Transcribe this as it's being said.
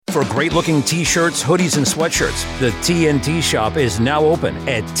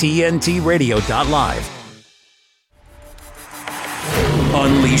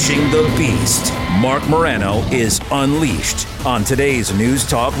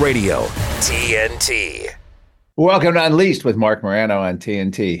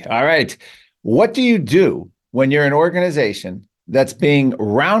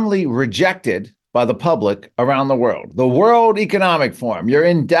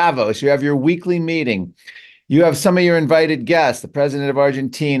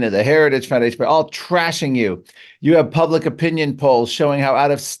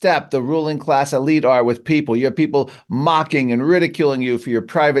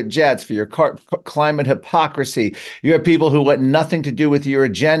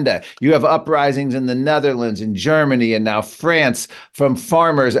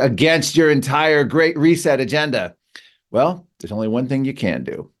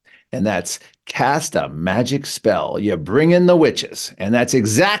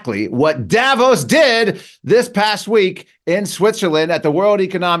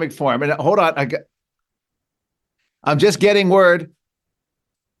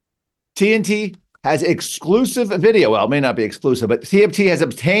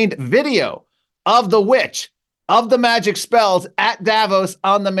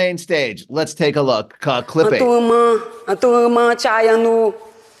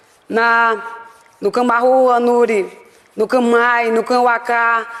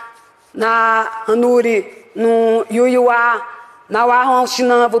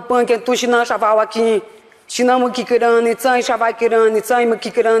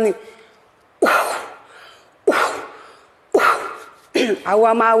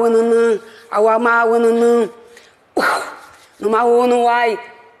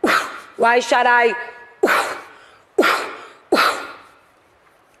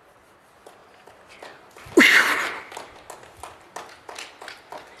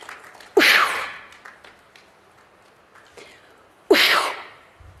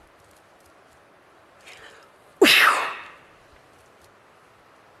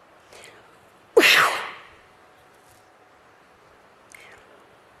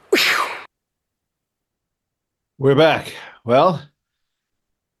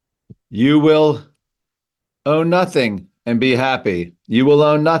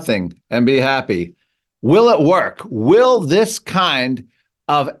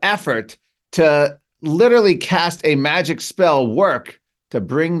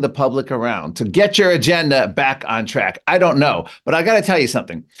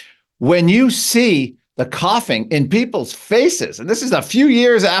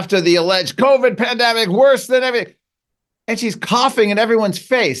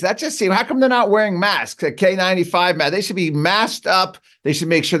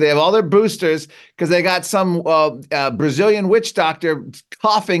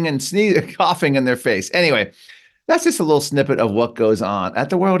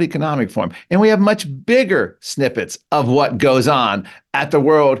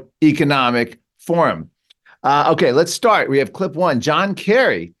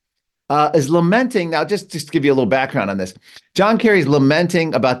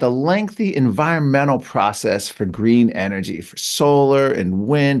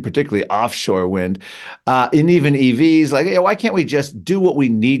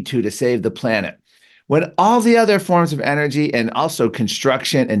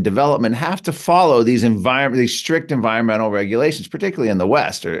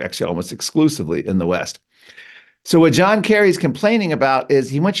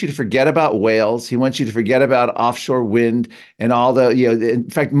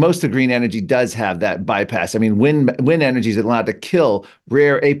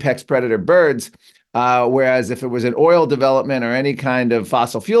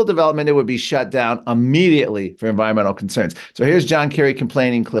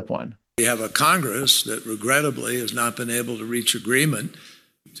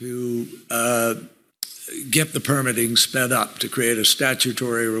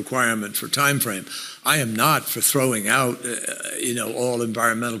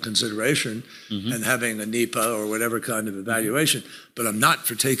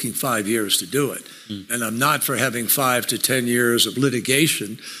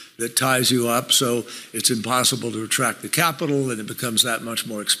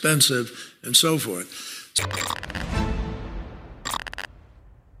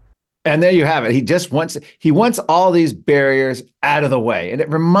And there you have it. He wants all these barriers out of the way. And it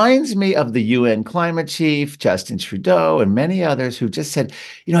reminds me of the UN climate chief, Justin Trudeau, and many others who just said,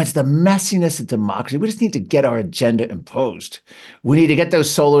 it's the messiness of democracy. We just need to get our agenda imposed. We need to get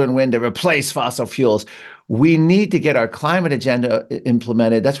those solar and wind to replace fossil fuels. We need to get our climate agenda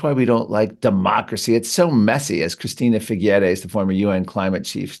implemented. That's why we don't like democracy. It's so messy, as Christina Figueres, the former UN climate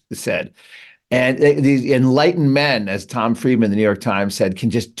chief, said. And these enlightened men, as Tom Friedman, the New York Times said, can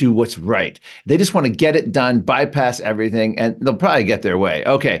just do what's right. They just want to get it done, bypass everything, and they'll probably get their way.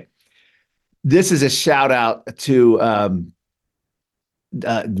 Okay. This is a shout out to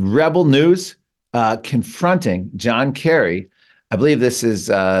Rebel News confronting John Kerry. I believe this is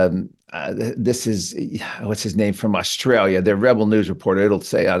what's his name from Australia, their Rebel News reporter. It'll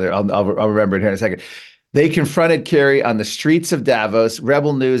say, I'll remember it here in a second. They confronted Kerry on the streets of Davos.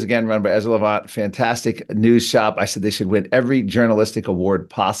 Rebel News, again, run by Ezra Levant, fantastic news shop. I said they should win every journalistic award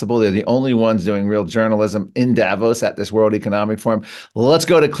possible. They're the only ones doing real journalism in Davos at this World Economic Forum. Let's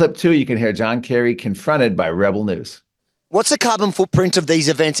go to clip 2. You can hear John Kerry confronted by Rebel News. What's the carbon footprint of these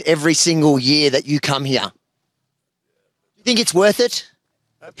events every single year that you come here? You think it's worth it?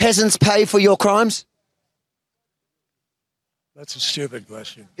 Peasants pay for your crimes? That's a stupid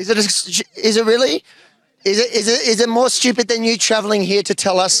question. Is it really? Is it more stupid than you travelling here to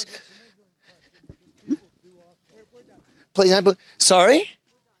tell us? Please, sorry?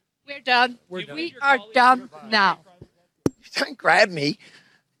 We're done. We are done now. Don't grab me.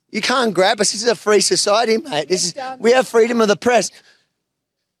 You can't grab us. This is a free society, mate. We have freedom of the press.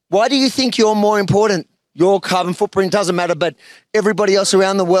 Why do you think you're more important? Your carbon footprint doesn't matter, but everybody else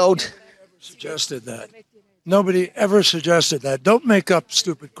around the world Suggested that. Nobody ever suggested that. Don't make up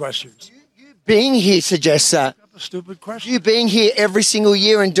stupid questions. Being here suggests that. A stupid question. You being here every single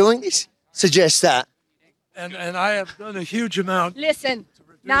year and doing this suggests that. And I have done a huge amount. Listen,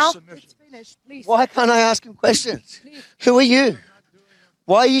 now it's finished, please. Why can't I ask him questions? Who are you?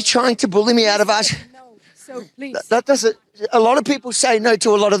 Why are you trying to bully me out of us? No, so please. That doesn't. A lot of people say no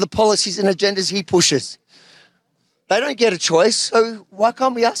to a lot of the policies and agendas he pushes. They don't get a choice, so why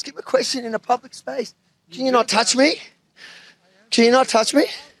can't we ask him a question in a public space? Can you not touch me? Can you not touch me?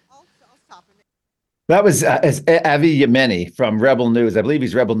 That was Avi Yemeni from Rebel News. I believe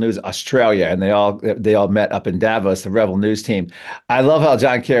he's Rebel News Australia, and they all met up in Davos, the Rebel News team. I love how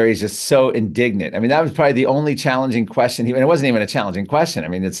John Kerry is just so indignant. I mean, that was probably the only challenging question. And it wasn't even a challenging question. I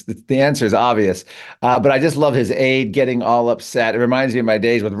mean, the answer is obvious. But I just love his aide getting all upset. It reminds me of my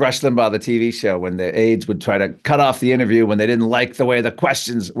days with Rush Limbaugh, the TV show, when the aides would try to cut off the interview when they didn't like the way the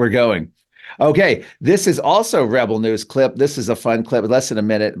questions were going. Okay, this is also Rebel News clip. This is a fun clip, less than a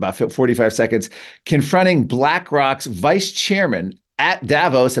minute, about 45 seconds, confronting BlackRock's vice chairman at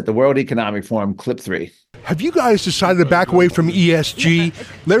Davos at the World Economic Forum, clip 3. Have you guys decided to back away from ESG?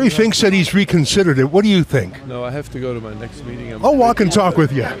 Larry Fink said he's reconsidered it. What do you think? No, I have to go to my next meeting. I'll walk and talk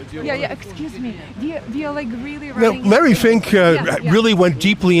with you. Yeah, excuse me. Do you like really Now, Larry Fink really went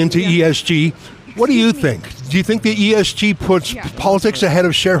deeply into ESG. What do you think? Do you think the ESG puts politics ahead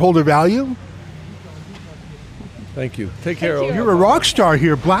of shareholder value? Thank you. Take care. You're a rock star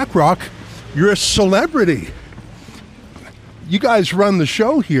here, BlackRock. You're a celebrity. You guys run the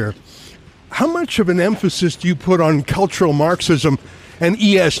show here. How much of an emphasis do you put on cultural Marxism and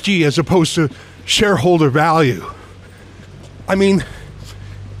ESG as opposed to shareholder value? I mean,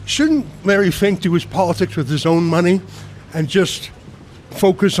 shouldn't Larry Fink do his politics with his own money and just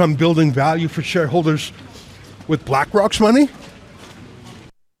focus on building value for shareholders with BlackRock's money?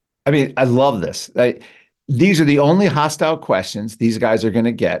 I mean, I love this. These are the only hostile questions these guys are going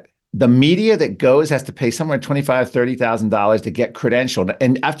to get. The media that goes has to pay somewhere $25,000, $30,000 to get credentialed.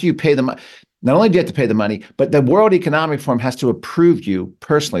 And after you pay them, not only do you have to pay the money, but the World Economic Forum has to approve you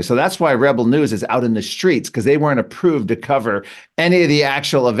personally. So that's why Rebel News is out in the streets, because they weren't approved to cover any of the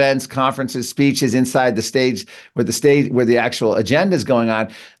actual events, conferences, speeches inside the stage where the actual agenda is going on.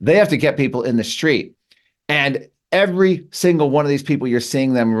 They have to get people in the street. And every single one of these people you're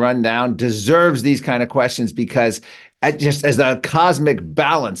seeing them run down deserves these kind of questions, because just as a cosmic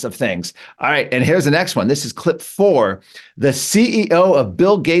balance of things. All right, and here's the next one. This is clip 4. The CEO of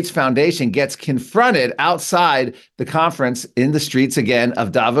Bill Gates Foundation gets confronted outside the conference in the streets again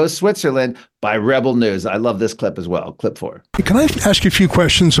of Davos, Switzerland, by Rebel News. I love this clip as well. Clip 4. Can I ask you a few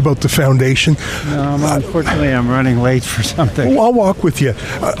questions about the foundation? No, unfortunately, I'm running late for something. Well, I'll walk with you.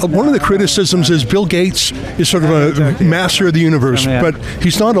 One of the criticisms is Bill Gates is sort of a master of the universe, but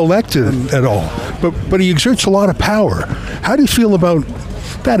he's not elected at all. But he exerts a lot of power. How do you feel about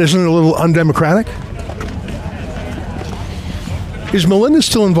that? Isn't it a little undemocratic? Is Melinda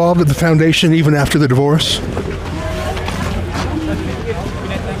still involved at the foundation even after the divorce?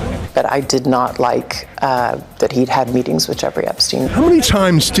 But I did not like that he'd had meetings with Jeffrey Epstein. How many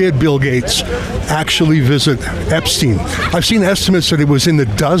times did Bill Gates actually visit Epstein? I've seen estimates that it was in the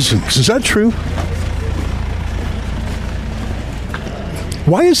dozens. Is that true?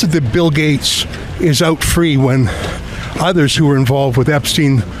 Why is it that Bill Gates is out free when others who were involved with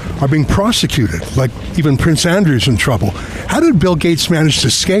Epstein are being prosecuted, like even Prince Andrew's in trouble? How did Bill Gates manage to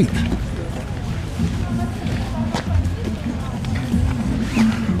escape?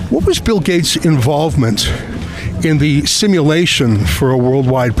 What was Bill Gates' involvement in the simulation for a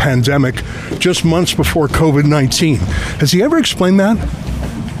worldwide pandemic just months before COVID-19? Has he ever explained that?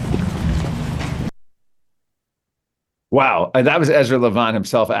 Wow. And that was Ezra Levant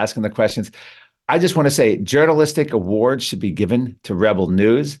himself asking the questions. I just want to say journalistic awards should be given to Rebel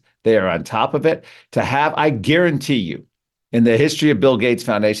News. They are on top of it. I guarantee you, in the history of Bill Gates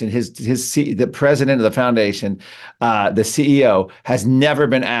Foundation, the president of the foundation, the CEO, has never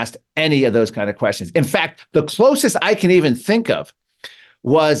been asked any of those kind of questions. In fact, the closest I can even think of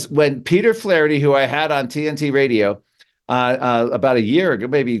was when Peter Flaherty, who I had on TNT Radio about a year ago,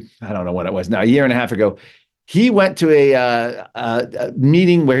 maybe, I don't know when it was now, a year and a half ago, he went to a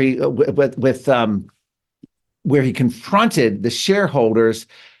meeting where he confronted the shareholders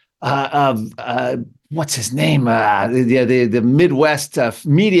of what's his name? The Midwest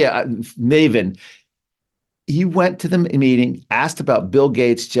media maven. He went to the meeting, asked about Bill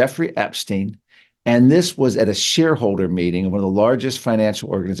Gates, Jeffrey Epstein, and this was at a shareholder meeting of one of the largest financial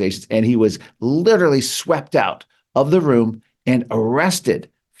organizations, and he was literally swept out of the room and arrested,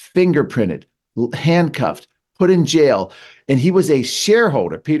 fingerprinted, handcuffed, put in jail. And he was a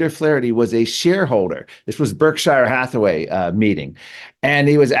shareholder. Peter Flaherty was a shareholder. This was Berkshire Hathaway meeting. And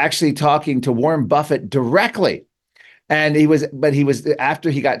he was actually talking to Warren Buffett directly. And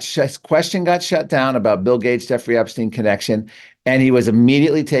after question got shut down about Bill Gates, Jeffrey Epstein connection, and he was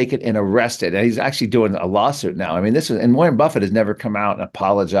immediately taken and arrested. And he's actually doing a lawsuit now. I mean, and Warren Buffett has never come out and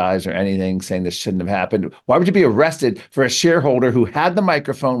apologized or anything, saying this shouldn't have happened. Why would you be arrested for a shareholder who had the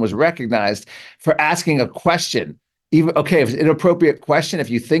microphone, was recognized for asking a question? Even, okay, if it's an inappropriate question, if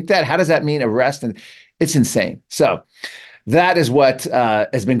you think that, how does that mean arrest? And it's insane. So that is what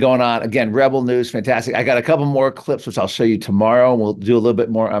has been going on. Again, Rebel News, fantastic. I got a couple more clips, which I'll show you tomorrow, and we'll do a little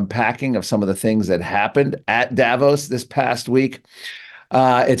bit more unpacking of some of the things that happened at Davos this past week.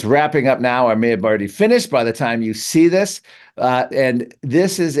 It's wrapping up now. I may have already finished by the time you see this. And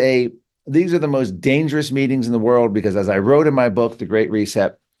these are the most dangerous meetings in the world because, as I wrote in my book, The Great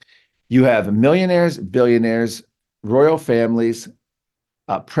Reset, you have millionaires, billionaires, royal families,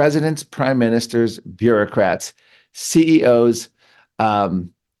 presidents, prime ministers, bureaucrats, CEOs,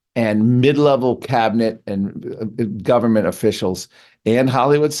 and mid-level cabinet and government officials and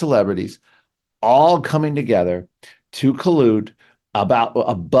Hollywood celebrities all coming together to collude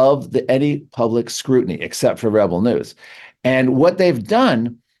above any public scrutiny, except for Rebel News. And what they've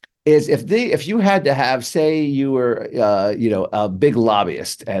done is if you had to have, say you were a big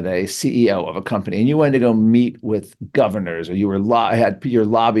lobbyist and a CEO of a company, and you wanted to go meet with governors, or you had your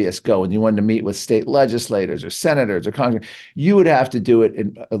lobbyists go and you wanted to meet with state legislators or senators or Congress, you would have to do it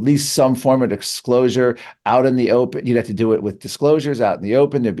in at least some form of disclosure out in the open. You'd have to do it with disclosures out in the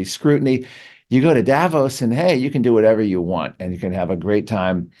open. There'd be scrutiny. You go to Davos and, hey, you can do whatever you want and you can have a great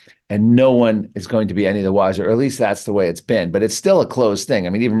time. And no one is going to be any the wiser, or at least that's the way it's been. But it's still a closed thing. I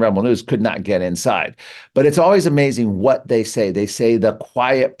mean, even Rebel News could not get inside. But it's always amazing what they say. They say the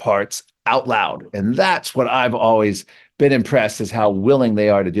quiet parts out loud. And that's what I've always been impressed, is how willing they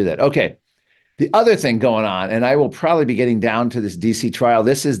are to do that. Okay, the other thing going on, and I will probably be getting down to this DC trial.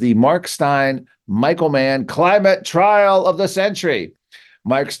 This is the Marc Stein, Michael Mann climate trial of the century.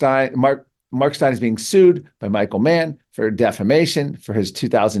 Marc Stein is being sued by Michael Mann for defamation for his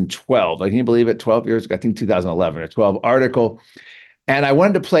 2012, can you believe it, 12 years ago, I think 2011 or 12 article. And I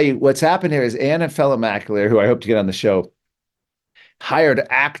wanted to play, what's happened here is Anna Fella-Maclear, who I hope to get on the show, hired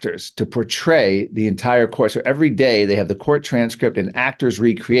actors to portray the entire court. So every day they have the court transcript and actors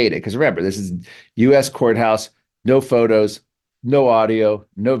recreate it. Because remember, this is U.S. courthouse, no photos, no audio,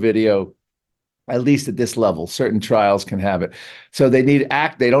 no video. At least at this level, certain trials can have it. So they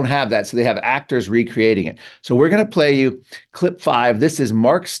don't have that. So they have actors recreating it. So we're going to play you clip 5. This is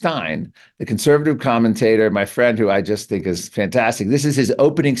Marc Stein, the conservative commentator, my friend, who I just think is fantastic. This is his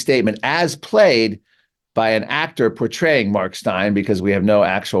opening statement as played by an actor portraying Marc Stein, because we have no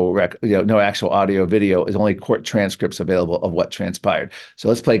actual audio video. There's only court transcripts available of what transpired. So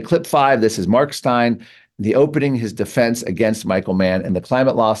let's play clip 5. This is Marc Stein, the opening his defense against Michael Mann in the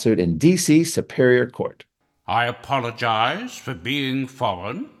climate lawsuit in D.C. Superior Court. I apologize for being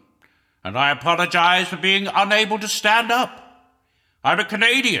foreign, and I apologize for being unable to stand up. I'm a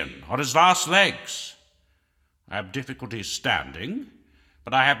Canadian on his last legs. I have difficulty standing,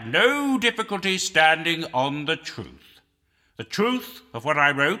 but I have no difficulty standing on the truth. The truth of what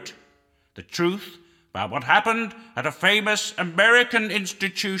I wrote, the truth about what happened at a famous American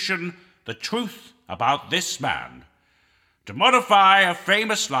institution, the truth about this man. To modify a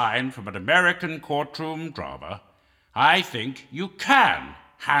famous line from an American courtroom drama, I think you can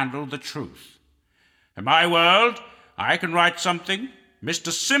handle the truth. In my world, I can write something,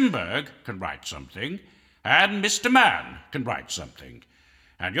 Mr. Simberg can write something, and Mr. Mann can write something.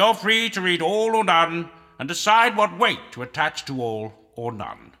 And you're free to read all or none and decide what weight to attach to all or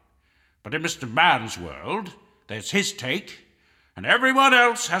none. But in Mr. Mann's world, there's his take, and everyone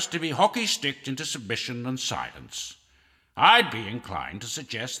else has to be hockey-sticked into submission and silence. I'd be inclined to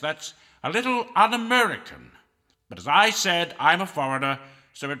suggest that's a little un-American. But as I said, I'm a foreigner,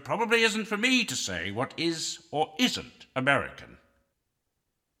 so it probably isn't for me to say what is or isn't American.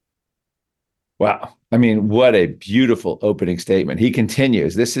 Wow. I mean, what a beautiful opening statement. He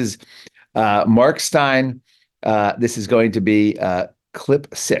continues. This is Marc Stein. This is going to be clip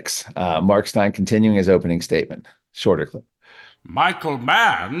 6. Marc Stein continuing his opening statement. Shorter clip. Michael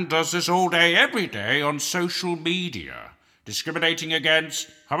Mann does this all day, every day on social media, discriminating against,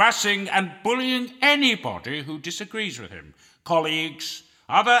 harassing and bullying anybody who disagrees with him, colleagues,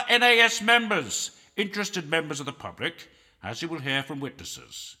 other NAS members, interested members of the public, as you will hear from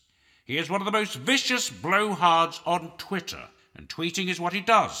witnesses. He is one of the most vicious blowhards on Twitter, and tweeting is what he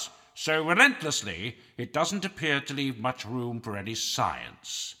does, so relentlessly it doesn't appear to leave much room for any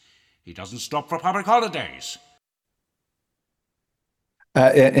science. He doesn't stop for public holidays.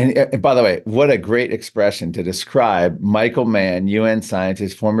 And by the way, what a great expression to describe Michael Mann, UN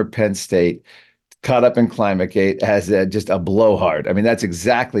scientist, former Penn State, caught up in ClimateGate, as just a blowhard. I mean, that's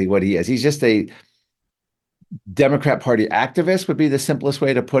exactly what he is. He's just a Democrat Party activist, would be the simplest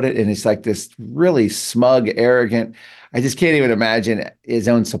way to put it. And he's like this really smug, arrogant. I just can't even imagine his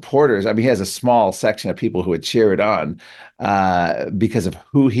own supporters. I mean, he has a small section of people who would cheer it on because of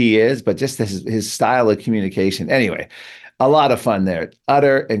who he is, but just his style of communication. Anyway, a lot of fun there.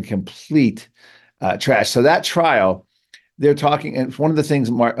 Utter and complete trash. So that trial, they're talking, and one of the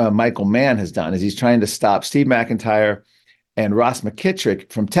things Michael Mann has done is he's trying to stop Steve McIntyre and Ross McKittrick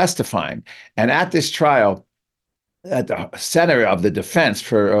from testifying. And at this trial, at the center of the defense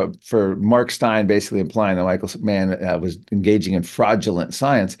for Marc Stein, basically implying that Michael Mann was engaging in fraudulent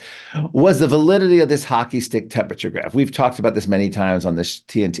science, was the validity of this hockey stick temperature graph. We've talked about this many times on this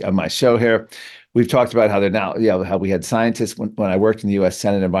TNT on my show here. We've talked about how they're now, how we had scientists when I worked in the U.S.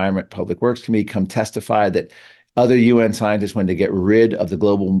 Senate Environment Public Works Committee come testify that other UN scientists wanted to get rid of the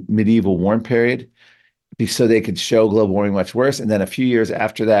global medieval warm period so they could show global warming much worse. And then a few years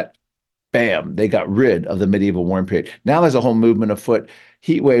after that, bam, they got rid of the medieval warm period. Now there's a whole movement afoot.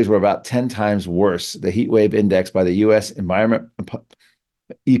 Heat waves were about 10 times worse. The heat wave index by the U.S. EPA,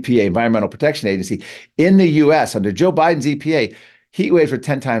 Environmental Protection Agency, in the U.S. under Joe Biden's EPA, heat waves were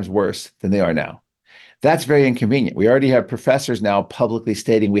 10 times worse than they are now. That's very inconvenient. We already have professors now publicly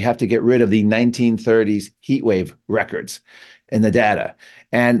stating we have to get rid of the 1930s heat wave records in the data.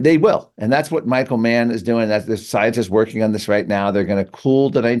 And they will. And that's what Michael Mann is doing. That's the scientists working on this right now. They're going to cool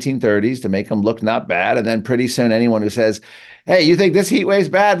the 1930s to make them look not bad. And then pretty soon, anyone who says, hey, you think this heat wave's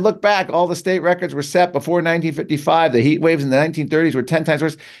bad? Look back. All the state records were set before 1955. The heat waves in the 1930s were 10 times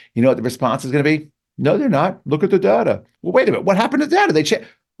worse. You know what the response is going to be? No, they're not. Look at the data. Well, wait a minute. What happened to the data? They changed.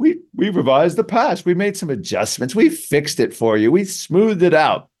 We revised the past. We made some adjustments. We fixed it for you. We smoothed it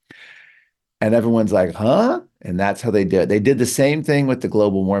out. And everyone's like, huh? And that's how they did it. They did the same thing with the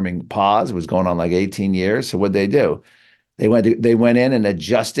global warming pause. It was going on like 18 years. So what'd they do? They went in and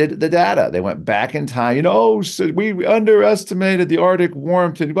adjusted the data. They went back in time. So we underestimated the Arctic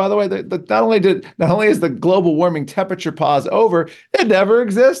warmth. And by the way, not only is the global warming temperature pause over, it never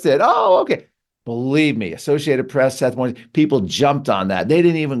existed. Oh, okay. Believe me, Associated Press, Seth Morris, people jumped on that. They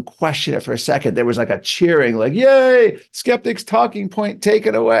didn't even question it for a second. There was like a cheering, like, yay, skeptics talking point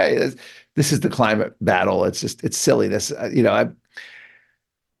taken away. This is the climate battle. It's silliness. I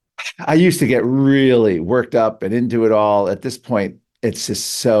used to get really worked up and into it all. At this point, it's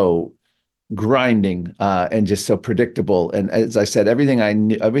just so grinding and just so predictable. And as I said, everything I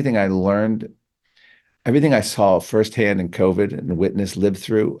knew, everything I learned, everything I saw firsthand in COVID and lived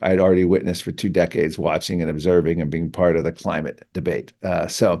through, I'd already witnessed for 2 decades, watching and observing and being part of the climate debate.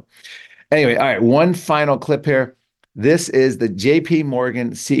 So anyway, all right, one final clip here. This is the JP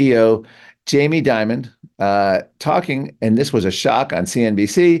Morgan CEO, Jamie Dimon, talking, and this was a shock on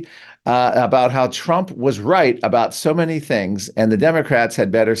CNBC, about how Trump was right about so many things, and the Democrats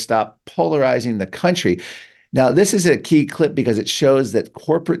had better stop polarizing the country. Now, this is a key clip because it shows that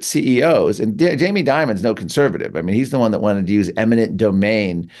corporate CEOs, and Jamie Dimon's no conservative. I mean, he's the one that wanted to use eminent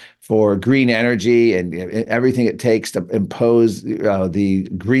domain for green energy and everything it takes to impose the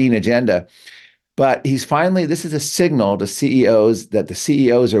green agenda. But this is a signal to CEOs that the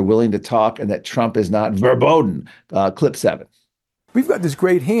CEOs are willing to talk and that Trump is not verboten. Clip 7. We've got this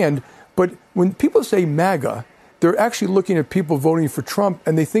great hand, but when people say MAGA, they're actually looking at people voting for Trump,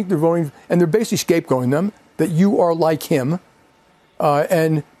 and they think they're voting, and they're basically scapegoating them, that you are like him. But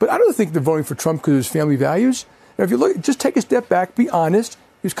I don't think they're voting for Trump because of his family values. And if you look, just take a step back, be honest.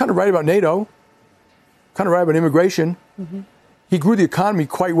 He was kind of right about NATO, kind of right about immigration. Mm-hmm. He grew the economy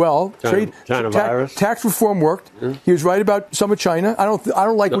quite well. China virus. Tax reform worked. Mm-hmm. He was right about some of China. I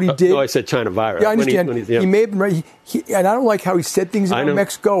don't like what he did. No, I said China virus. Yeah, I understand. He may have been right. And I don't like how he said things about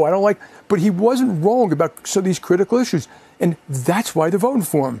Mexico. But he wasn't wrong about some of these critical issues. And that's why they're voting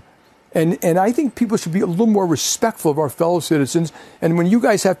for him. And I think people should be a little more respectful of our fellow citizens. And when you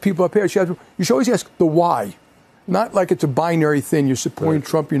guys have people up here, you should always ask the why. Not like it's a binary thing. You're supporting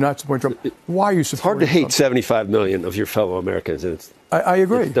Trump, you're not supporting Trump. Why are you supporting Trump? It's hard to hate Trump? 75 million of your fellow Americans. And I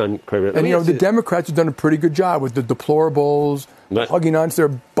agree. It's done quite well. And, the Democrats have done a pretty good job with the deplorables, hugging onto their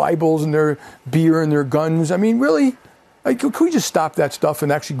Bibles and their beer and their guns. I mean, really, can we just stop that stuff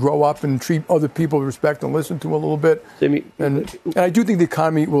and actually grow up and treat other people with respect and listen to them a little bit? And I do think the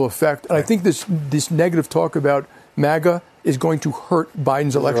economy will affect, and I think this negative talk about MAGA is going to hurt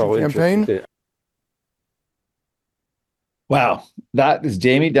Biden's election campaign. Yeah. Wow. That is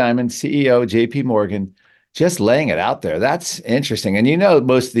Jamie Dimon, CEO, JP Morgan, just laying it out there. That's interesting. And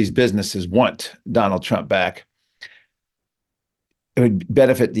most of these businesses want Donald Trump back. It would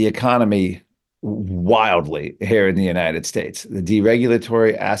benefit the economy wildly here in the United States, the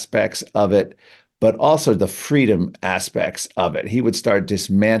deregulatory aspects of it, but also the freedom aspects of it. He would start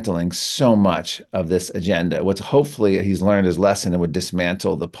dismantling so much of this agenda. Hopefully he's learned his lesson and would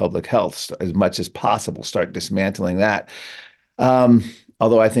dismantle the public health as much as possible, start dismantling that.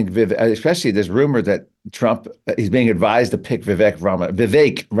 Although I think, especially there's rumor that Trump, he's being advised to pick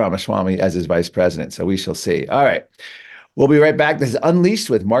Vivek Ramaswamy as his vice president. So we shall see. All right. We'll be right back. This is Unleashed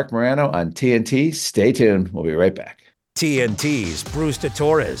with Marc Morano on TNT. Stay tuned. We'll be right back. TNT's Bruce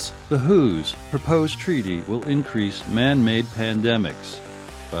Torres. The WHO's proposed treaty will increase man-made pandemics,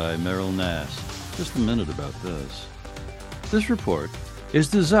 by Meryl Nass. Just a minute about this. This report is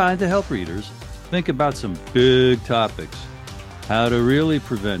designed to help readers think about some big topics. How to really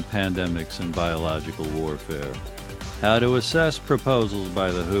prevent pandemics and biological warfare. How to assess proposals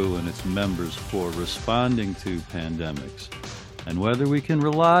by the WHO and its members for responding to pandemics. And whether we can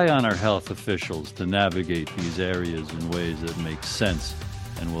rely on our health officials to navigate these areas in ways that make sense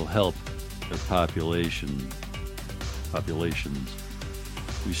and will help their populations.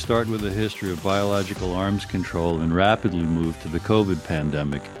 We start with a history of biological arms control and rapidly move to the COVID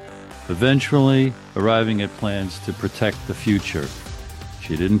pandemic, eventually arriving at plans to protect the future.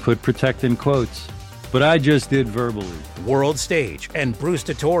 She didn't put protect in quotes, but I just did verbally. World Stage and Bruce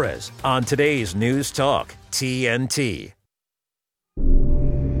Torres on today's News Talk, TNT.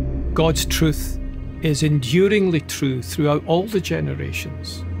 God's truth is enduringly true throughout all the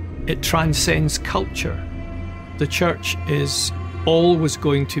generations. It transcends culture. The church is always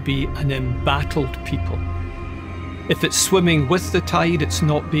going to be an embattled people. If it's swimming with the tide, it's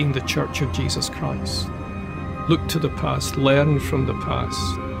not being the Church of Jesus Christ. Look to the past, learn from the past,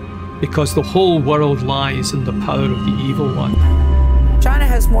 because the whole world lies in the power of the evil one. China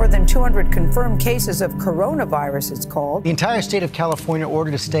has more than 200 confirmed cases of coronavirus, it's called. The entire state of California ordered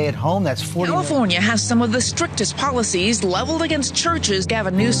to stay at home. That's 40 California has some of the strictest policies leveled against churches.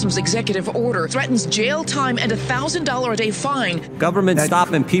 Gavin Newsom's executive order threatens jail time and $1,000 a day fine. Government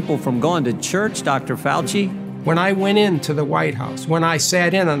stopping people from going to church, Dr. Fauci. When I went into the White House, when I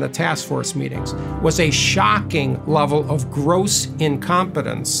sat in on the task force meetings, was a shocking level of gross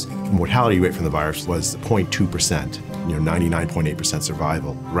incompetence. The mortality rate from the virus was 0.2%, 99.8%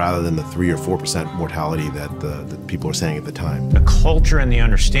 survival, rather than the 3 or 4% mortality that the people were saying at the time. The culture and the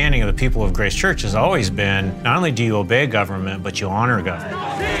understanding of the people of Grace Church has always been, not only do you obey government, but you honor government.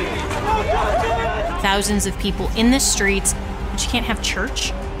 Thousands of people in the streets, but you can't have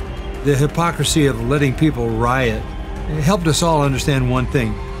church? The hypocrisy of letting people riot helped us all understand one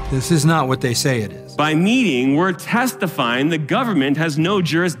thing. This is not what they say it is. By meeting, we're testifying the government has no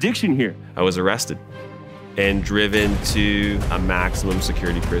jurisdiction here. I was arrested and driven to a maximum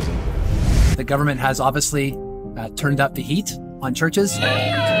security prison. The government has obviously turned up the heat on churches.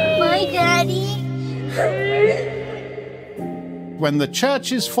 My daddy. When the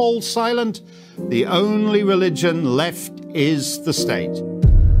churches fall silent, the only religion left is the state.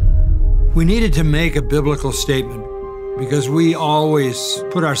 We needed to make a biblical statement because we always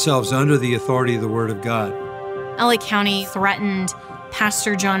put ourselves under the authority of the Word of God. LA County threatened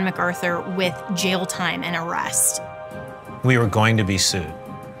Pastor John MacArthur with jail time and arrest. We were going to be sued.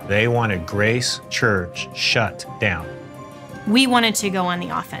 They wanted Grace Church shut down. We wanted to go on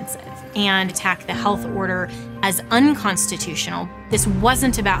the offensive and attack the health order as unconstitutional. This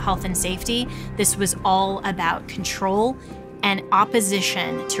wasn't about health and safety. This was all about control and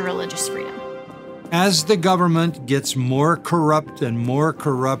opposition to religious freedom. As the government gets more corrupt and more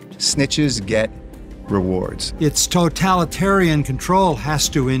corrupt, snitches get rewards. Its totalitarian control has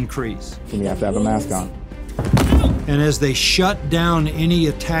to increase. And you have to have a mask on. And as they shut down any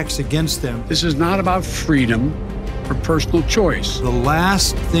attacks against them, this is not about freedom or personal choice. The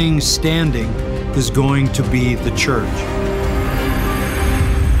last thing standing is going to be the church.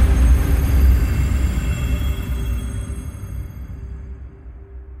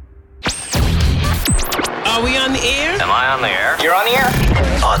 Are we on the air? Am I on the air? You're on the air?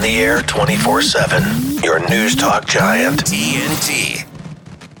 On the air 24/7. Your news talk giant, TNT.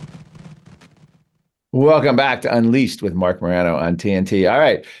 Welcome back to Unleashed with Marc Morano on TNT. All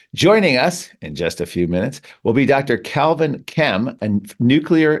right, joining us in just a few minutes will be Dr. Kelvin Kemm, a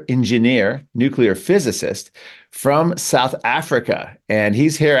nuclear engineer, nuclear physicist from South Africa. And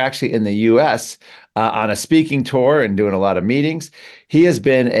he's here actually in the U.S. On a speaking tour and doing a lot of meetings. He has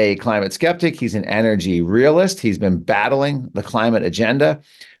been a climate skeptic. He's an energy realist. He's been battling the climate agenda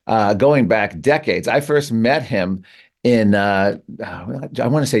going back decades. I first met him in, I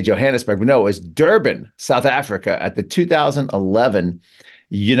want to say Johannesburg, but no, it was Durban, South Africa at the 2011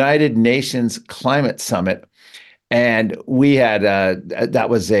 United Nations Climate Summit. And we had, that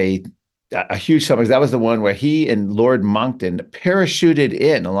was a huge summit. That was the one where he and Lord Monckton parachuted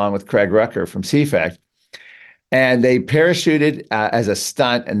in along with Craig Rucker from CFAC. And they parachuted as a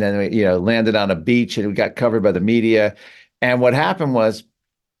stunt, and then we, landed on a beach, and we got covered by the media. And what happened was,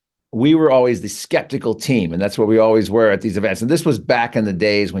 we were always the skeptical team, and that's what we always were at these events. And this was back in the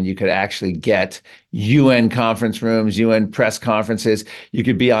days when you could actually get UN conference rooms, UN press conferences. You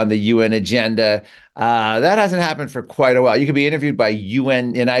could be on the UN agenda. That hasn't happened for quite a while. You could be interviewed by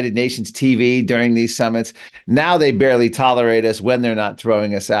UN, United Nations TV during these summits. Now they barely tolerate us when they're not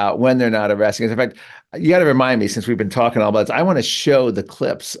throwing us out, when they're not arresting us. In fact, you got to remind me, since we've been talking all about this, I want to show the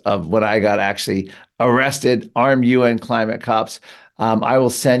clips of when I got actually arrested, armed UN climate cops. I will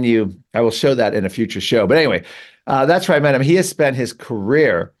show that in a future show. But anyway, that's where I met him. He has spent his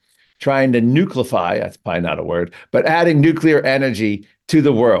career trying to nucleify, that's probably not a word, but adding nuclear energy to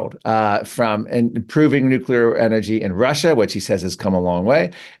the world, from improving nuclear energy in Russia, which he says has come a long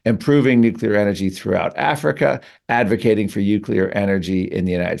way, improving nuclear energy throughout Africa, advocating for nuclear energy in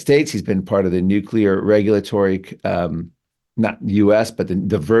the United States. He's been part of the nuclear regulatory not U.S., but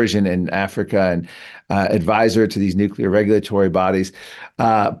the version in Africa, and advisor to these nuclear regulatory bodies,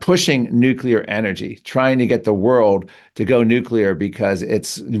 pushing nuclear energy, trying to get the world to go nuclear because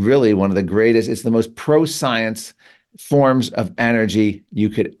it's really one of the greatest, it's the most pro-science forms of energy you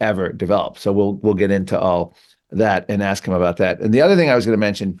could ever develop. So we'll get into all that and ask him about that. And the other thing I was going to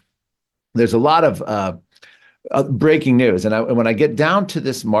mention, there's a lot of breaking news. And when I get down to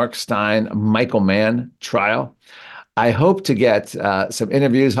this Mark Steyn, Michael Mann trial, I hope to get some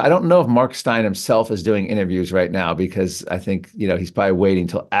interviews. I don't know if Mark Steyn himself is doing interviews right now because I think, he's probably waiting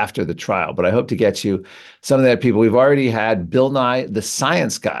till after the trial. But I hope to get you some of that people. We've already had Bill Nye, the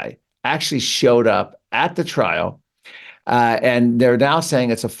science guy, actually showed up at the trial. And they're now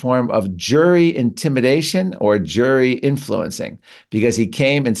saying it's a form of jury intimidation or jury influencing because he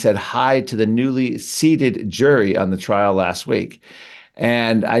came and said hi to the newly seated jury on the trial last week.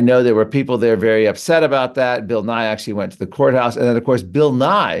 And I know there were people there very upset about that. Bill Nye actually went to the courthouse. And then, of course, Bill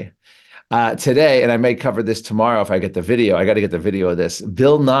Nye today, and I may cover this tomorrow if I get the video. I got to get the video of this.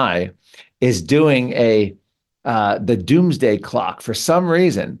 Bill Nye is doing the doomsday clock. For some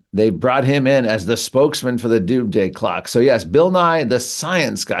reason, they brought him in as the spokesman for the doomsday clock. So yes, Bill Nye, the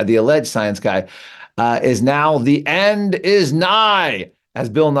science guy, the alleged science guy, is now the end is nigh, as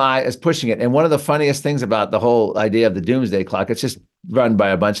Bill Nye is pushing it. And one of the funniest things about the whole idea of the doomsday clock, it's just run by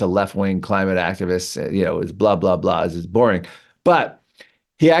a bunch of left-wing climate activists. It's blah, blah, blah. It's boring. But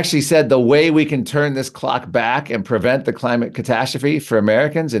he actually said the way we can turn this clock back and prevent the climate catastrophe for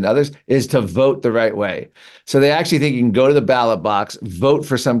Americans and others is to vote the right way. So they actually think you can go to the ballot box, vote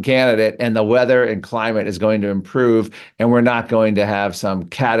for some candidate, and the weather and climate is going to improve, and we're not going to have some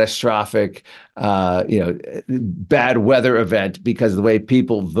catastrophic, bad weather event because of the way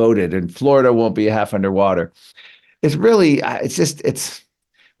people voted, and Florida won't be half underwater. It's really,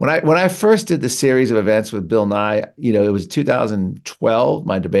 When I first did the series of events with Bill Nye, it was 2012,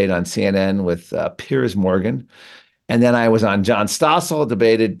 my debate on CNN with Piers Morgan. And then I was on John Stossel,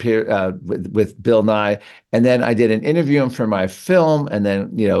 debated with Bill Nye. And then I did an interview him for my film. And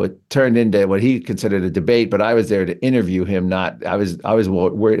then, it turned into what he considered a debate, but I was there to interview him. I was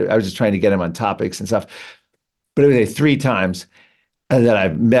worried. I was just trying to get him on topics and stuff. But it was 3 times that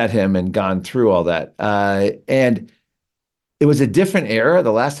I've met him and gone through all that. And it was a different era.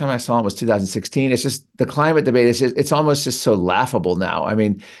 The last time I saw him was 2016. It's just the climate debate. It's almost just so laughable now. I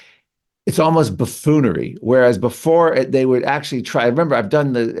mean, it's almost buffoonery. Whereas before they would actually try. Remember, I've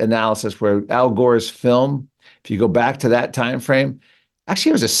done the analysis where Al Gore's film, if you go back to that time frame, actually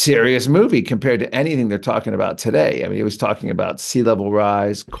it was a serious movie compared to anything they're talking about today. I mean, he was talking about sea level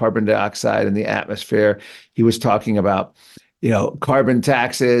rise, carbon dioxide in the atmosphere. He was talking about, carbon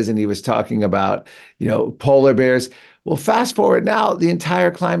taxes, and he was talking about, polar bears. Well, fast forward now, the entire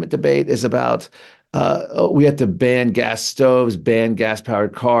climate debate is about we have to ban gas stoves, ban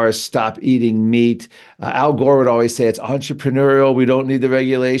gas-powered cars, stop eating meat. Al Gore would always say it's entrepreneurial. We don't need the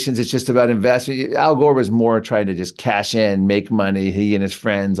regulations. It's just about investment. Al Gore was more trying to just cash in, make money. He and his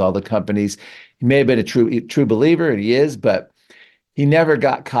friends, all the companies. He may have been a true believer, and he is, but he never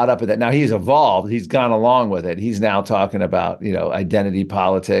got caught up in that. Now he's evolved. He's gone along with it. He's now talking about, identity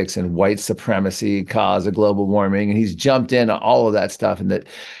politics and white supremacy cause of global warming, and he's jumped in on all of that stuff.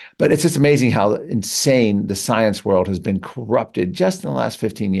 But it's just amazing how insane the science world has been corrupted just in the last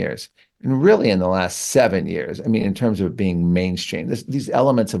 15 years, and really in the last 7 years. I mean, in terms of being mainstream, these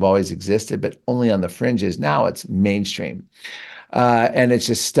elements have always existed, but only on the fringes. Now it's mainstream. And it's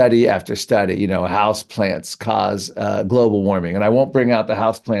just study after study, house plants cause global warming. And I won't bring out the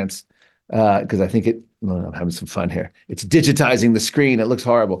house plants because I think I'm having some fun here. It's digitizing the screen. It looks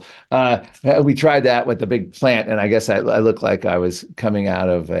horrible. We tried that with the big plant, and I guess I looked like I was coming out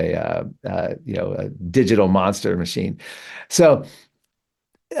of a digital monster machine. So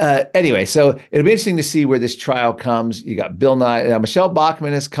anyway, so it'll be interesting to see where this trial comes. You got Bill Nye. Michelle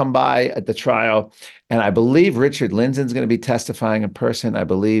Bachmann has come by at the trial, and I believe Richard Lindzen's going to be testifying in person. I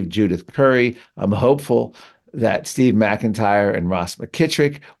believe Judith Curry. I'm hopeful that Steve McIntyre and Ross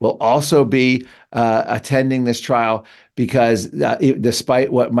McKittrick will also be attending this trial, because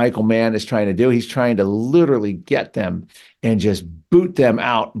despite what Michael Mann is trying to do, he's trying to literally get them and just boot them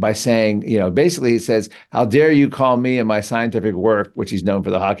out by saying, basically he says, how dare you call me and my scientific work, which he's known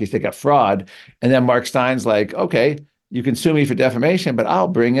for the hockey stick, a fraud. And then Mark Stein's like, okay, you can sue me for defamation, but I'll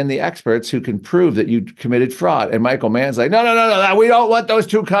bring in the experts who can prove that you committed fraud. And Michael Mann's like, no, we don't want those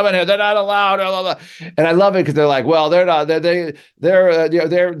two coming here. They're not allowed. Blah, blah, blah. And I love it because they're like, well, they're not. They're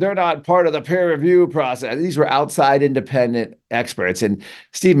not part of the peer review process. These were outside independent experts, and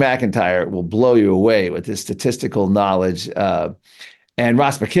Steve McIntyre will blow you away with his statistical knowledge. And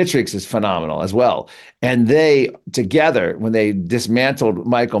Ross McKittrick's is phenomenal as well. And they together, when they dismantled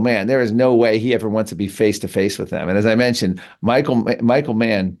Michael Mann, there is no way he ever wants to be face-to-face with them. And as I mentioned, Michael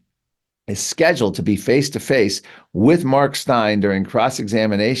Mann is scheduled to be face-to-face with Mark Stein during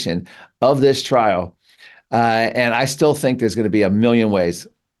cross-examination of this trial. And I still think there's going to be a million ways.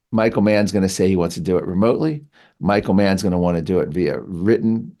 Michael Mann's going to say he wants to do it remotely. Michael Mann's going to want to do it via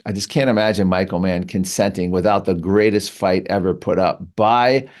written. I just can't imagine Michael Mann consenting without the greatest fight ever put up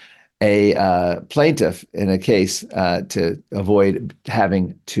by a plaintiff in a case to avoid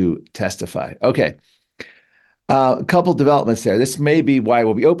having to testify. Okay. A couple developments there. This may be why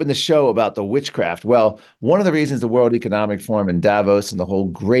we opened the show about the witchcraft. Well, one of the reasons the World Economic Forum and Davos and the whole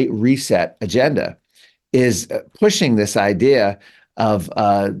Great Reset agenda is pushing this idea of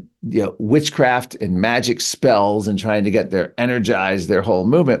witchcraft and magic spells and trying to get energize their whole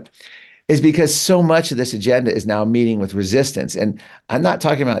movement, is because so much of this agenda is now meeting with resistance. And I'm not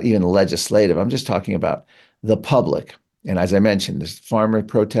talking about even legislative. I'm just talking about the public. And as I mentioned, there's farmer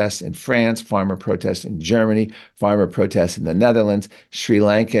protests in France, farmer protests in Germany, farmer protests in the Netherlands. Sri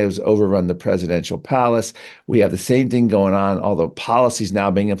Lanka has overrun the presidential palace. We have the same thing going on, although policies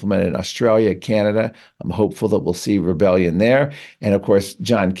now being implemented in Australia, Canada. I'm hopeful that we'll see rebellion there. And of course,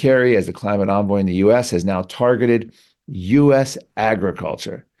 John Kerry, as the climate envoy in the U.S., has now targeted U.S.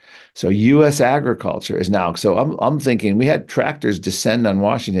 agriculture. So U.S. agriculture is now, so I'm thinking we had tractors descend on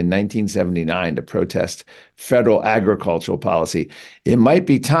Washington in 1979 to protest federal agricultural policy. It might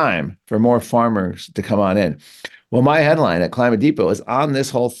be time for more farmers to come on in. Well, my headline at Climate Depot is on this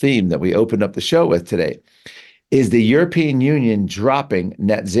whole theme that we opened up the show with today. is the European Union dropping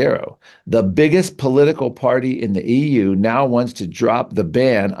net zero. The biggest political party in the EU now wants to drop the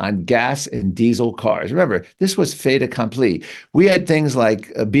ban on gas and diesel cars. Remember, this was fait accompli. We had things like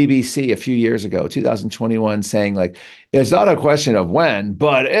BBC a few years ago, 2021, saying like, it's not a question of when,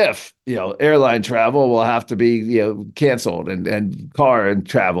 but if, airline travel will have to be, canceled and car and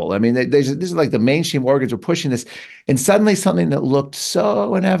travel. I mean, this is like the mainstream organs are pushing this. And suddenly something that looked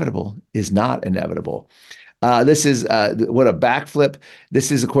so inevitable is not inevitable. This is what a backflip.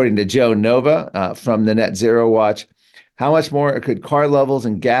 This is according to Joe Nova from the Net Zero Watch. How much more could car levels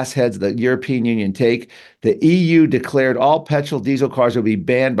and gas heads the European Union take? The EU declared all petrol diesel cars will be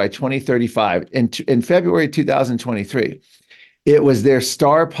banned by 2035. In February 2023, it was their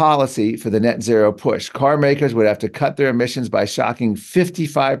star policy for the net zero push. Car makers would have to cut their emissions by shocking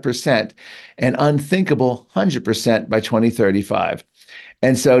 55% and unthinkable 100% by 2035.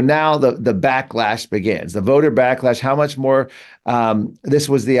 And so now the backlash begins. The voter backlash. How much more? This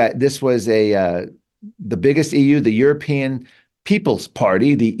was the biggest EU, the European People's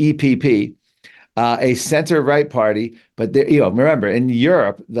Party, the EPP, a center-right party. But remember, in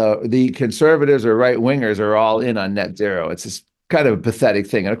Europe, the conservatives or right-wingers are all in on net zero. It's this kind of a pathetic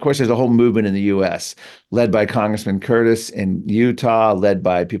thing. And of course, there's a whole movement in the U.S. led by Congressman Curtis in Utah, led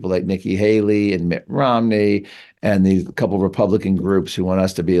by people like Nikki Haley and Mitt Romney, and these couple of Republican groups who want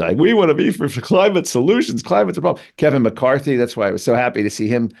us to be like, we want to be for climate solutions. Climate's a problem. Kevin McCarthy, that's why I was so happy to see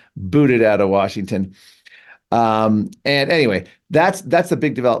him booted out of Washington. And anyway, that's the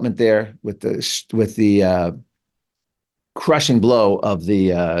big development there with the crushing blow of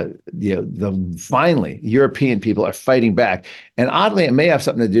the finally European people are fighting back. And oddly, it may have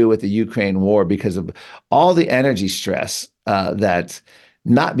something to do with the Ukraine war because of all the energy stress that.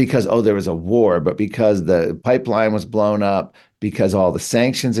 Not because, there was a war, but because the pipeline was blown up, because all the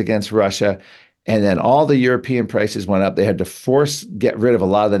sanctions against Russia, and then all the European prices went up. They had to get rid of a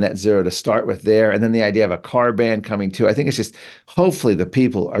lot of the net zero to start with there. And then the idea of a car ban coming too. I think it's just, hopefully the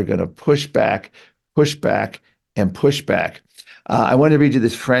people are going to push back, and push back. I want to read you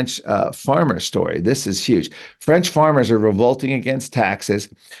this French farmer story. This is huge. French farmers are revolting against taxes,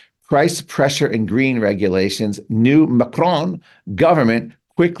 price pressure and green regulations. New Macron government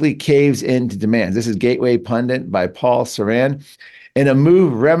quickly caves into demands. This is Gateway Pundit by Paul Saran. In a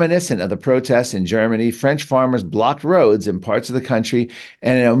move reminiscent of the protests in Germany, French farmers blocked roads in parts of the country,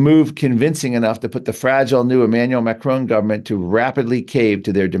 and in a move convincing enough to put the fragile new Emmanuel Macron government to rapidly cave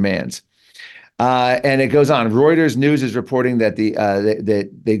to their demands. And it goes on. Reuters News is reporting that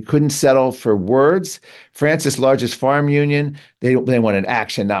they couldn't settle for words. France's largest farm union, they wanted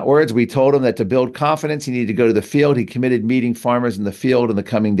action, not words. We told him that to build confidence, he needed to go to the field. He committed meeting farmers in the field in the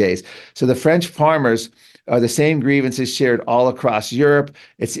coming days. So the French farmers are the same grievances shared all across Europe.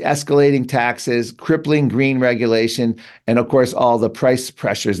 It's the escalating taxes, crippling green regulation, and of course, all the price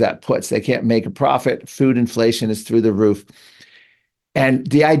pressures that puts. They can't make a profit. Food inflation is through the roof. And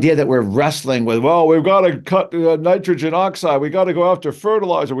the idea that we're wrestling with, we've got to cut nitrogen oxide, we got to go after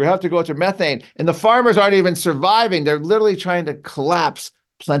fertilizer, we have to go after methane, and the farmers aren't even surviving. They're literally trying to collapse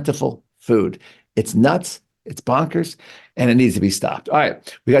plentiful food. It's nuts, it's bonkers, and it needs to be stopped. All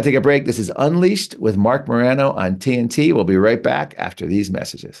right, we got to take a break. This is Unleashed with Marc Morano on TNT. We'll be right back after these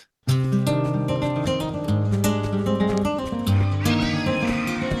messages.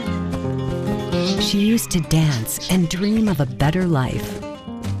 She used to dance and dream of a better life,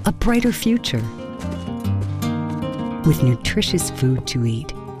 a brighter future, with nutritious food to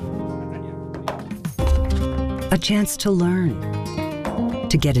eat, a chance to learn,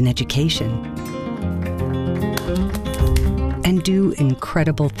 to get an education, and do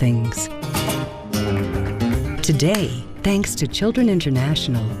incredible things. Today, thanks to Children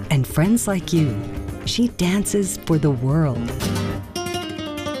International and friends like you, she dances for the world.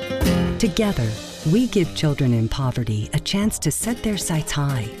 Together, we give children in poverty a chance to set their sights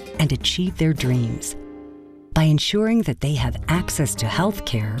high and achieve their dreams by ensuring that they have access to health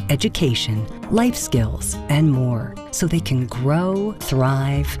care, education, life skills, and more, so they can grow,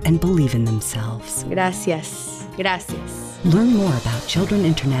 thrive, and believe in themselves. Gracias. Gracias. Learn more about Children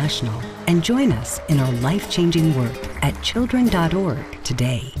International and join us in our life-changing work at children.org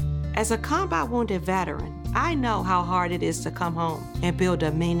today. As a combat wounded veteran, I know how hard it is to come home and build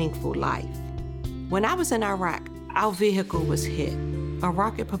a meaningful life. When I was in Iraq, our vehicle was hit. A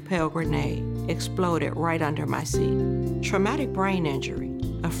rocket-propelled grenade exploded right under my seat. Traumatic brain injury,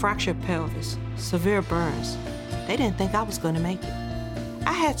 a fractured pelvis, severe burns. They didn't think I was going to make it.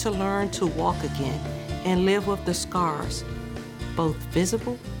 I had to learn to walk again and live with the scars, both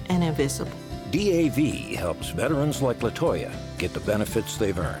visible and invisible. DAV helps veterans like LaToya get the benefits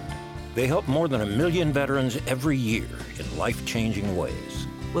they've earned. They help more than 1 million veterans every year in life-changing ways.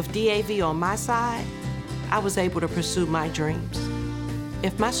 With DAV on my side, I was able to pursue my dreams.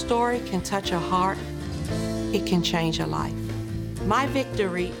 If my story can touch a heart, it can change a life. My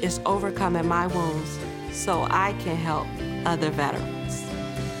victory is overcoming my wounds so I can help other veterans.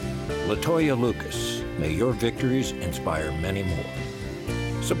 LaToya Lucas, may your victories inspire many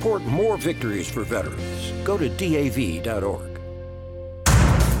more. Support more victories for veterans. Go to DAV.org.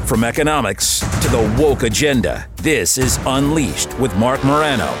 From economics to the woke agenda, this is Unleashed with Marc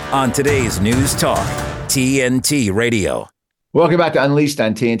Morano on today's News Talk, TNT Radio. Welcome back to Unleashed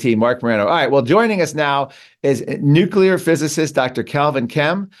on TNT. Marc Morano. All right, well, joining us now is nuclear physicist Dr. Kelvin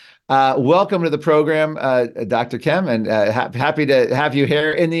Kemm. Welcome to the program, Dr. Kemm, and happy to have you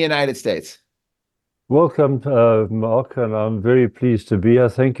here in the United States. Welcome, Marc, and I'm very pleased to be here.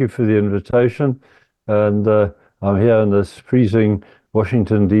 Thank you for the invitation. And I'm here in this freezing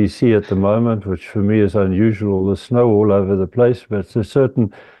Washington, D.C. at the moment, which for me is unusual. There's snow all over the place, but it's a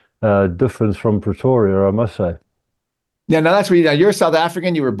certain difference from Pretoria, I must say. Yeah, now that's where you're South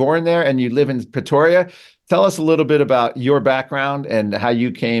African. You were born there and you live in Pretoria. Tell us a little bit about your background and how you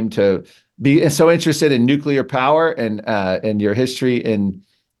came to be so interested in nuclear power and your history in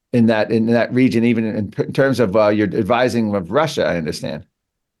that region, even in terms of your advising of Russia, I understand.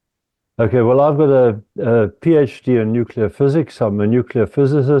 Okay, well, I've got a PhD in nuclear physics. I'm a nuclear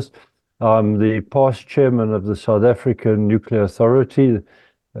physicist. I'm the past chairman of the South African Nuclear Authority,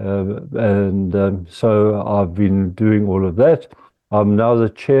 so I've been doing all of that. I'm now the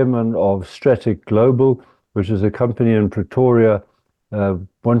chairman of Stratic Global, which is a company in Pretoria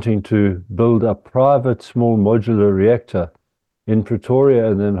wanting to build a private small modular reactor in Pretoria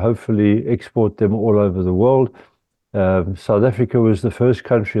and then hopefully export them all over the world. South Africa was the first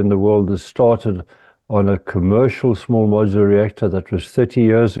country in the world that started on a commercial small modular reactor. That was 30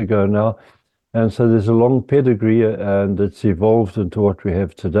 years ago now. And so there's a long pedigree and it's evolved into what we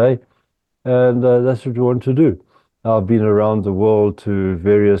have today. And that's what we want to do. I've been around the world to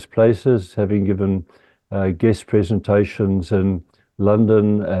various places, having given guest presentations in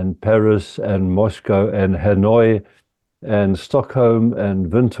London and Paris and Moscow and Hanoi and Stockholm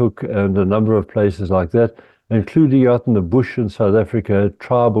and Windhoek and a number of places like that, including out in the bush in South Africa,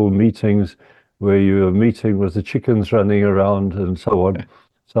 tribal meetings where you are meeting with the chickens running around and so on.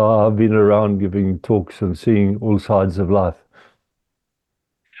 So I've been around giving talks and seeing all sides of life.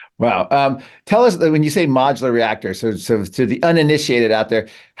 Wow. Tell us, when you say modular reactor, so to the uninitiated out there,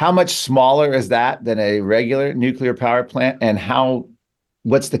 how much smaller is that than a regular nuclear power plant? And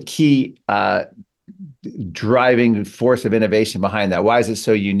what's the key driving force of innovation behind that? Why is it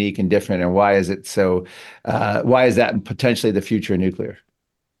so unique and different? And why is that potentially the future of nuclear?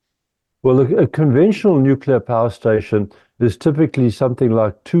 Well, a conventional nuclear power station is typically something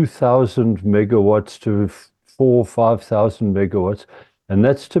like 2,000 megawatts to 4,000 or 5,000 megawatts. And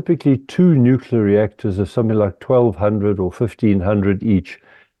that's typically two nuclear reactors of something like 1,200 or 1,500 each.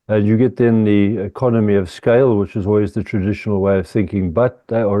 And you get then the economy of scale, which is always the traditional way of thinking, but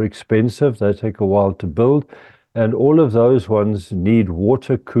they are expensive. They take a while to build. And all of those ones need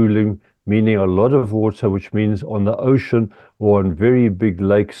water cooling, meaning a lot of water, which means on the ocean or on very big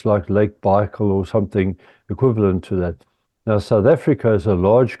lakes like Lake Baikal or something equivalent to that. Now, South Africa is a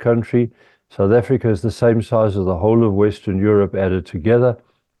large country. South Africa is the same size as the whole of Western Europe added together.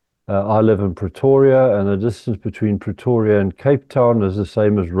 I live in Pretoria, and the distance between Pretoria and Cape Town is the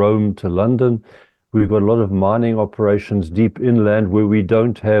same as Rome to London. We've got a lot of mining operations deep inland where we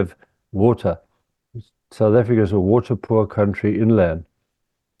don't have water. South Africa is a water-poor country inland.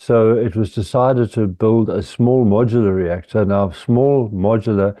 So it was decided to build a small modular reactor. Now, small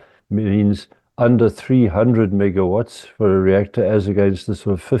modular means under 300 megawatts for a reactor as against the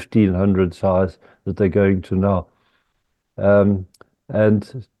sort of 1,500 size that they're going to now.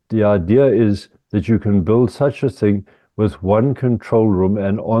 And the idea is that you can build such a thing with one control room,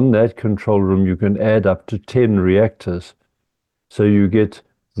 and on that control room you can add up to 10 reactors. So you get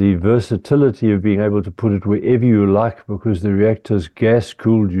the versatility of being able to put it wherever you like, because the reactor is gas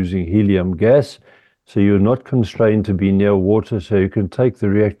cooled using helium gas. So you're not constrained to be near water, so you can take the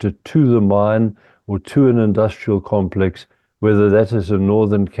reactor to the mine or to an industrial complex, whether that is in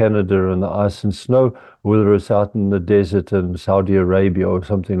northern Canada in the ice and snow, or whether it's out in the desert in Saudi Arabia or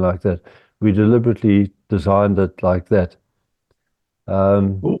something like that. We deliberately designed it like that.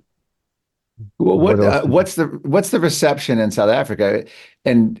 What's the reception in South Africa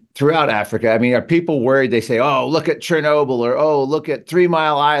and throughout Africa? I mean, are people worried? They say, "Oh, look at Chernobyl," or "Oh, look at 3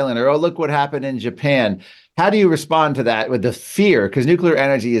 Mile Island," or "Oh, look what happened in Japan." How do you respond to that with the fear? Because nuclear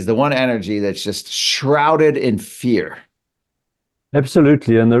energy is the one energy that's just shrouded in fear.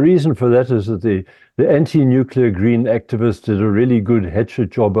 Absolutely. And the reason for that is that the anti-nuclear green activists did a really good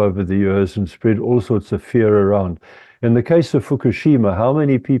hatchet job over the years and spread all sorts of fear around. In the case of Fukushima, how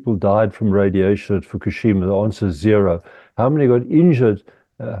many people died from radiation at Fukushima? The answer is zero. How many got injured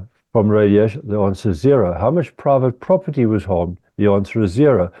from radiation? The answer is zero. How much private property was harmed? The answer is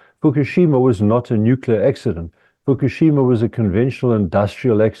zero. Fukushima was not a nuclear accident. Fukushima was a conventional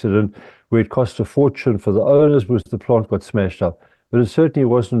industrial accident where it cost a fortune for the owners because the plant got smashed up. But it certainly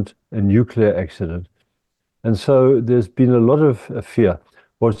wasn't a nuclear accident. And so there's been a lot of fear.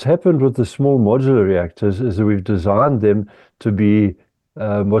 What's happened with the small modular reactors is that we've designed them to be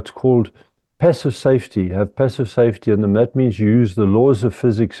what's called passive safety, have passive safety, and that means you use the laws of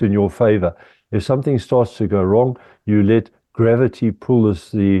physics in your favor. If something starts to go wrong, you let gravity pull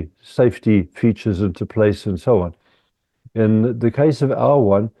the safety features into place and so on. In the case of our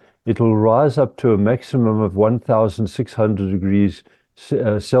one, it'll rise up to a maximum of 1,600 degrees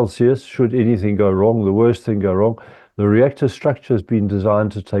Celsius should anything go wrong, the worst thing go wrong. The reactor structure has been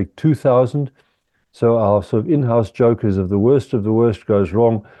designed to take 2,000. So our sort of in-house joke is if the worst of the worst goes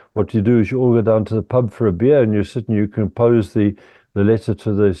wrong, what you do is you all go down to the pub for a beer and you sit and you compose the letter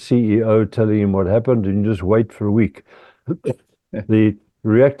to the CEO telling him what happened and you just wait for a week. The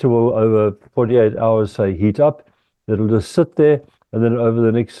reactor will over 48 hours, say, heat up. It'll just sit there. And then over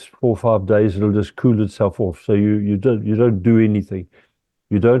the next 4 or 5 days, it'll just cool itself off. So you don't do anything.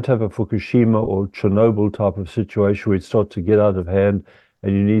 You don't have a Fukushima or Chernobyl type of situation where it starts to get out of hand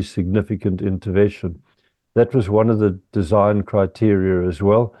and you need significant intervention. That was one of the design criteria as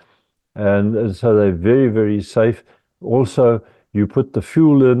well. And so they're very, very safe. Also, you put the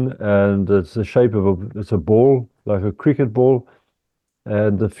fuel in and it's the shape of it's a ball, like a cricket ball.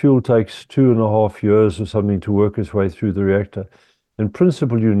 And the fuel takes 2.5 years or something to work its way through the reactor. In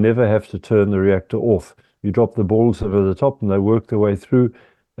principle, you never have to turn the reactor off. You drop the balls over the top and they work their way through.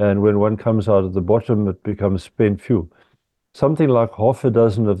 And when one comes out of the bottom, it becomes spent fuel. Something like half a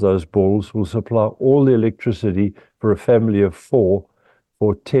dozen of those balls will supply all the electricity for a family of 4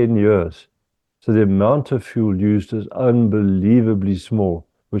 for 10 years. So the amount of fuel used is unbelievably small,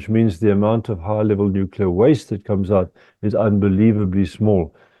 which means the amount of high-level nuclear waste that comes out is unbelievably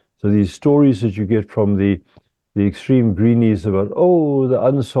small. So these stories that you get from the extreme greenies about, the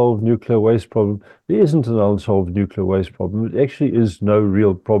unsolved nuclear waste problem. There isn't an unsolved nuclear waste problem. It actually is no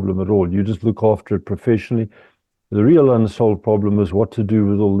real problem at all. You just look after it professionally. The real unsolved problem is what to do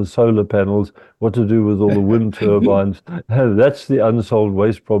with all the solar panels, what to do with all the wind turbines. That's the unsolved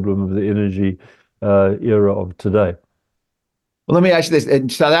waste problem of the energy era of today. Well, let me ask you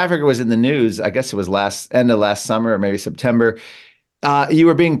this. South Africa was in the news, I guess it was end of last summer or maybe September. You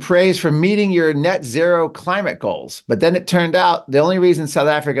were being praised for meeting your net zero climate goals. But then it turned out the only reason South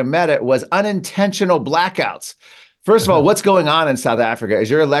Africa met it was unintentional blackouts. First of all, what's going on in South Africa? Is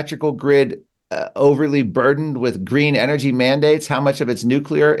your electrical grid overly burdened with green energy mandates? How much of it's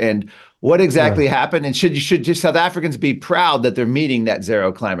nuclear? And what exactly happened? And should South Africans be proud that they're meeting net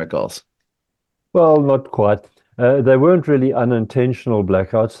zero climate goals? Well, not quite. They weren't really unintentional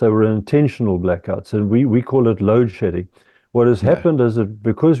blackouts. They were intentional blackouts. And we call it load shedding. What has happened is that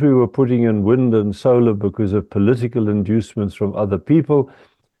because we were putting in wind and solar because of political inducements from other people,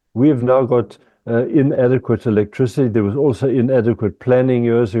 we have now got inadequate electricity. There was also inadequate planning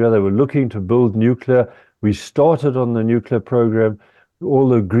years ago. They were looking to build nuclear. We started on the nuclear program. All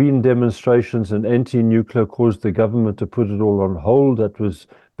the green demonstrations and anti-nuclear caused the government to put it all on hold. That was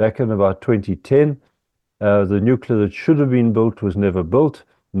back in about 2010. The nuclear that should have been built was never built.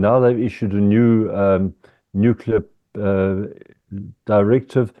 Now they've issued a new nuclear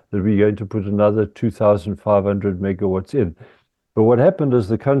directive that we're going to put another 2,500 megawatts in. But what happened is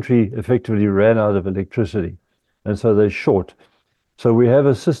the country effectively ran out of electricity, and so they're short. So we have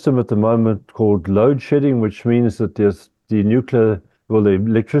a system at the moment called load shedding, which means that there's the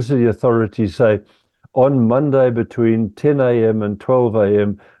electricity authorities say on Monday between 10 a.m. and 12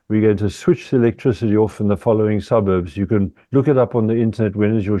 a.m. we're going to switch the electricity off in the following suburbs. You can look it up on the internet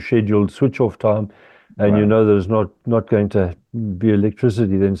when is your scheduled switch off time. And you know there's not going to be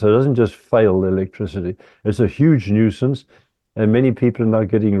electricity then. So it doesn't just fail the electricity. It's a huge nuisance. And many people are now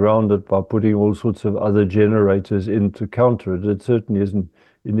getting around it by putting all sorts of other generators in to counter it. It certainly isn't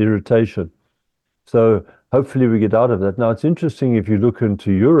an irritation. So hopefully we get out of that. Now it's interesting if you look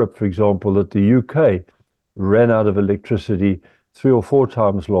into Europe, for example, that the UK ran out of electricity 3 or 4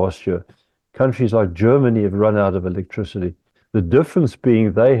 times last year. Countries like Germany have run out of electricity. The difference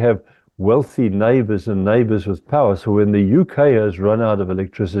being they have wealthy neighbors and neighbors with power. So when the UK has run out of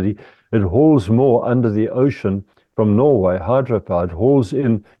electricity, it hauls more under the ocean from Norway, hydropower. It hauls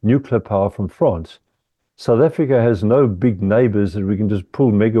in nuclear power from France. South Africa has no big neighbors that we can just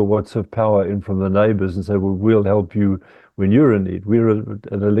pull megawatts of power in from the neighbors and say, well, we'll help you when you're in need. We're an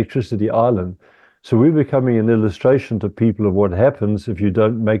electricity island. So we're becoming an illustration to people of what happens if you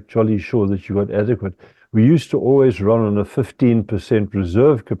don't make jolly sure that you've got adequate. We used to always run on a 15%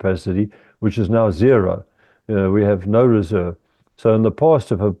 reserve capacity, which is now zero. We have no reserve. So in the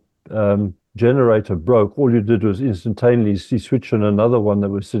past, if a generator broke, all you did was instantaneously switch on another one that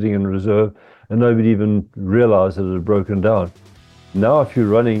was sitting in reserve, and nobody even realized that it had broken down. Now, if you're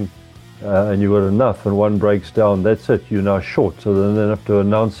running and you've got enough and one breaks down, that's it, you're now short. So then they have to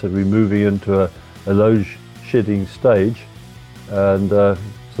announce that we're moving into a load shedding stage, and so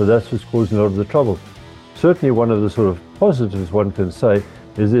that's what's causing a lot of the trouble. Certainly one of the sort of positives one can say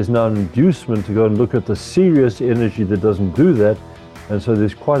is there's now an inducement to go and look at the serious energy that doesn't do that, and so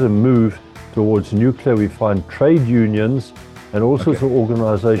there's quite a move towards nuclear. We find trade unions and all sorts of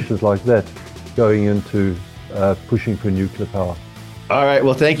organizations like that going into pushing for nuclear power. All right,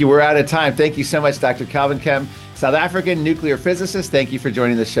 well, thank you. We're out of time. Thank you so much, Dr. Kelvin Kemm, South African nuclear physicist. Thank you for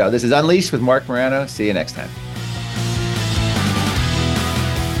joining the show. This is Unleashed with Marc Morano. See you next time.